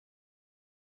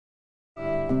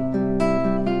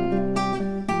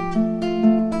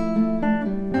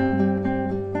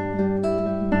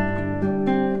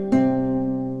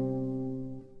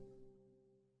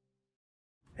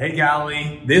Hey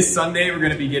Galilee, this Sunday we're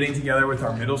going to be getting together with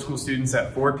our middle school students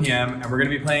at 4 p.m. and we're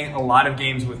going to be playing a lot of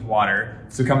games with water.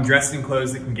 So come dressed in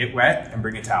clothes that can get wet and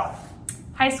bring a towel.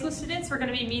 High school students, we're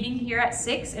going to be meeting here at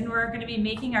 6 and we're going to be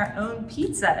making our own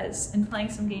pizzas and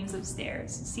playing some games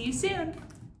upstairs. See you soon.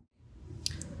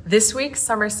 This week's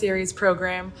summer series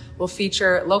program will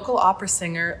feature local opera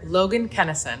singer Logan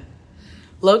Kennison.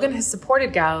 Logan has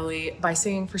supported Galilee by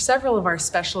singing for several of our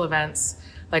special events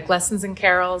like lessons and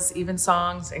carols,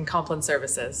 evensongs, and compline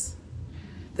services.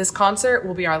 This concert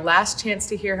will be our last chance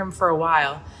to hear him for a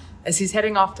while as he's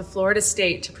heading off to Florida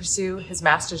State to pursue his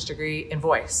master's degree in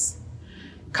voice.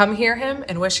 Come hear him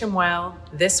and wish him well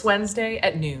this Wednesday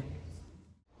at noon.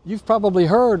 You've probably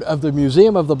heard of the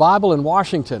Museum of the Bible in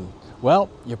Washington. Well,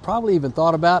 you probably even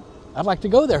thought about, I'd like to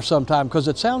go there sometime because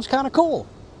it sounds kind of cool.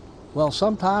 Well,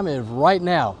 sometime is right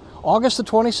now. August the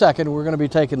 22nd, we're going to be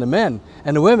taking the men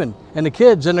and the women and the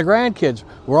kids and the grandkids.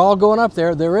 We're all going up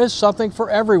there. There is something for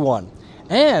everyone.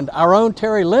 And our own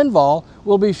Terry Linval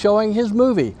will be showing his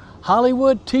movie,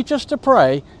 Hollywood Teach Us to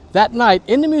Pray, that night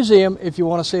in the museum if you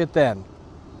want to see it then.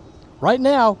 Right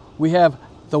now, we have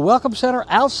the Welcome Center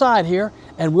outside here,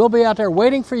 and we'll be out there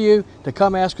waiting for you to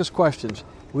come ask us questions.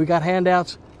 We got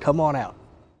handouts. Come on out.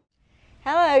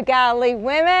 Hello, Galilee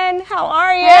women. How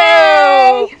are you?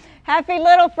 Hey! Happy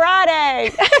Little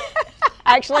Friday.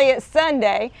 Actually, it's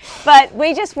Sunday, but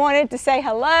we just wanted to say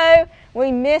hello.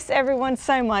 We miss everyone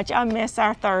so much. I miss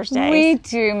our Thursdays. We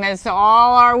do miss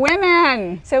all our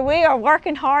women. So we are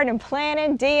working hard and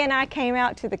planning. Dee and I came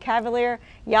out to the Cavalier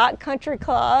Yacht Country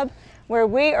Club where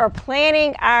we are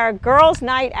planning our girls'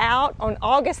 night out on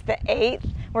August the 8th.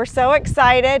 We're so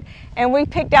excited, and we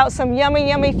picked out some yummy,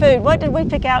 yummy food. What did we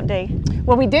pick out, Dee?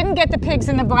 Well, we didn't get the pigs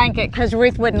in the blanket because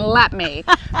Ruth wouldn't let me,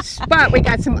 but we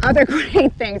got some other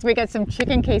great things. We got some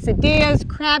chicken quesadillas,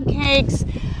 crab cakes.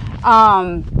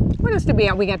 What else did we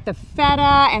have? We got the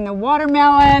feta and the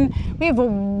watermelon. We have a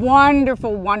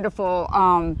wonderful, wonderful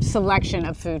selection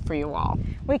of food for you all.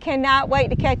 We cannot wait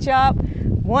to catch up.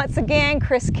 Once again,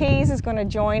 Chris Keys is going to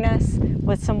join us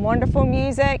with some wonderful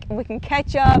music, and we can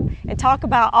catch up and talk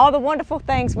about all the wonderful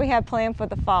things we have planned for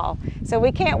the fall. So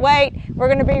we can't wait. We're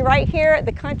going to be right here at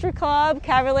the Country Club,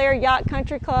 Cavalier Yacht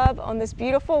Country Club, on this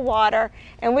beautiful water,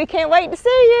 and we can't wait to see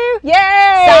you.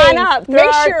 Yay! Sign up.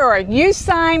 Make sure you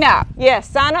sign up. Yes,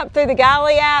 sign up through the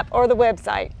Galilee app or the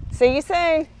website. See you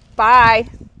soon. Bye.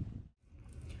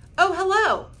 Oh,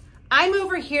 hello. I'm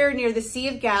over here near the Sea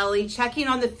of Galilee checking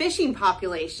on the fishing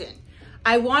population.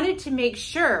 I wanted to make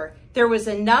sure there was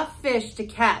enough fish to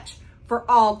catch for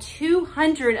all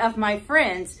 200 of my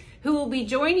friends who will be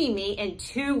joining me in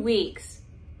 2 weeks.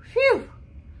 Phew,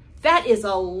 that is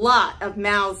a lot of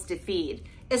mouths to feed,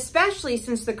 especially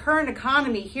since the current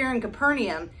economy here in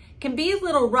Capernaum can be a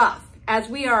little rough as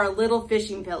we are a little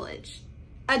fishing village.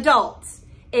 Adults,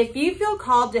 if you feel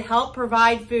called to help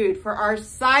provide food for our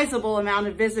sizable amount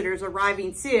of visitors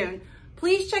arriving soon,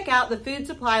 please check out the food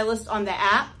supply list on the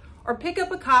app or pick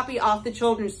up a copy off the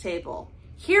children's table.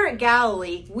 Here at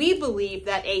Galilee, we believe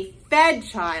that a fed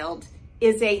child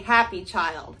is a happy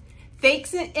child.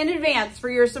 Thanks in advance for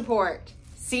your support.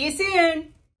 See you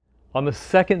soon. On the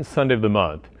second Sunday of the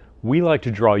month, we like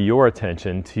to draw your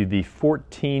attention to the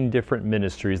 14 different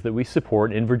ministries that we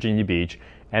support in Virginia Beach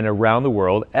and around the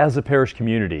world as a parish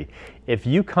community. If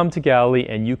you come to Galilee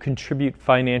and you contribute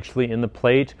financially in the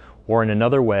plate or in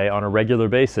another way on a regular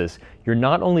basis, you're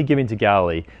not only giving to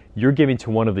Galilee, you're giving to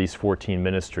one of these 14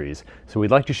 ministries. So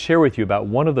we'd like to share with you about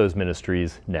one of those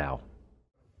ministries now.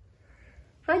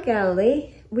 Hi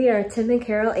Galilee, we are Tim and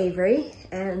Carol Avery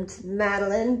and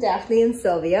Madeline, Daphne and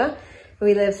Sylvia.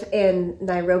 We live in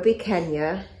Nairobi,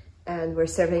 Kenya, and we're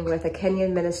serving with a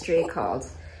Kenyan ministry called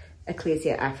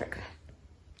Ecclesia Africa.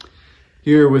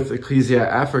 Here with Ecclesia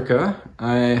Africa,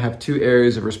 I have 2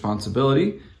 areas of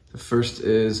responsibility. The first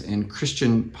is in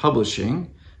Christian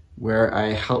publishing, where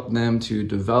I help them to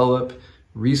develop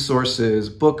resources,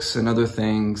 books, and other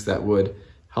things that would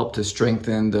help to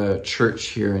strengthen the church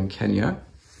here in Kenya.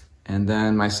 And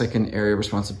then my second area of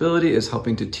responsibility is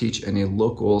helping to teach in a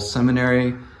local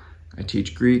seminary. I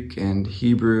teach Greek and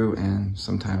Hebrew and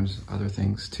sometimes other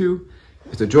things too.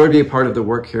 It's a joy to be a part of the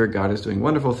work here. God is doing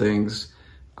wonderful things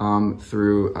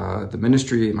through the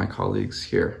ministry and my colleagues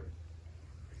here.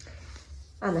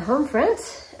 On the home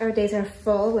front, our days are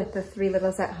full with the 3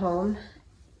 littles at home.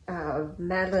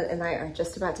 Madeline and I are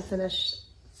just about to finish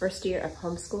first year of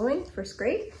homeschooling, first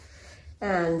grade.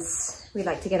 And we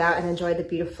like to get out and enjoy the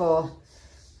beautiful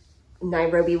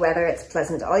Nairobi weather. It's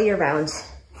pleasant all year round,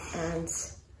 and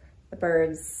the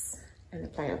birds and the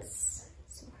plants.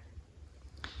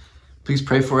 Please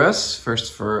pray for us,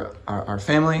 first for our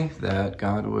family, that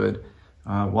God would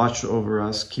watch over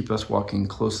us, keep us walking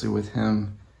closely with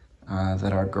him,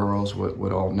 that our girls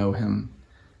would all know him.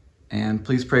 And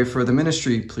please pray for the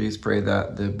ministry. Please pray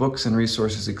that the books and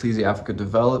resources Ecclesia Africa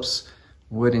develops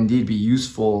would indeed be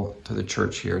useful to the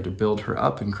church here to build her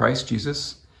up in Christ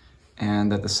Jesus,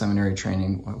 and that the seminary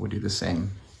training would do the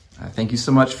same. Thank you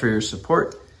so much for your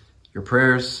support, your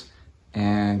prayers,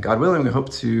 and God willing, we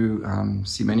hope to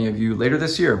see many of you later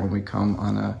this year when we come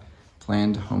on a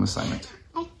planned home assignment.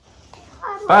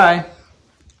 Bye.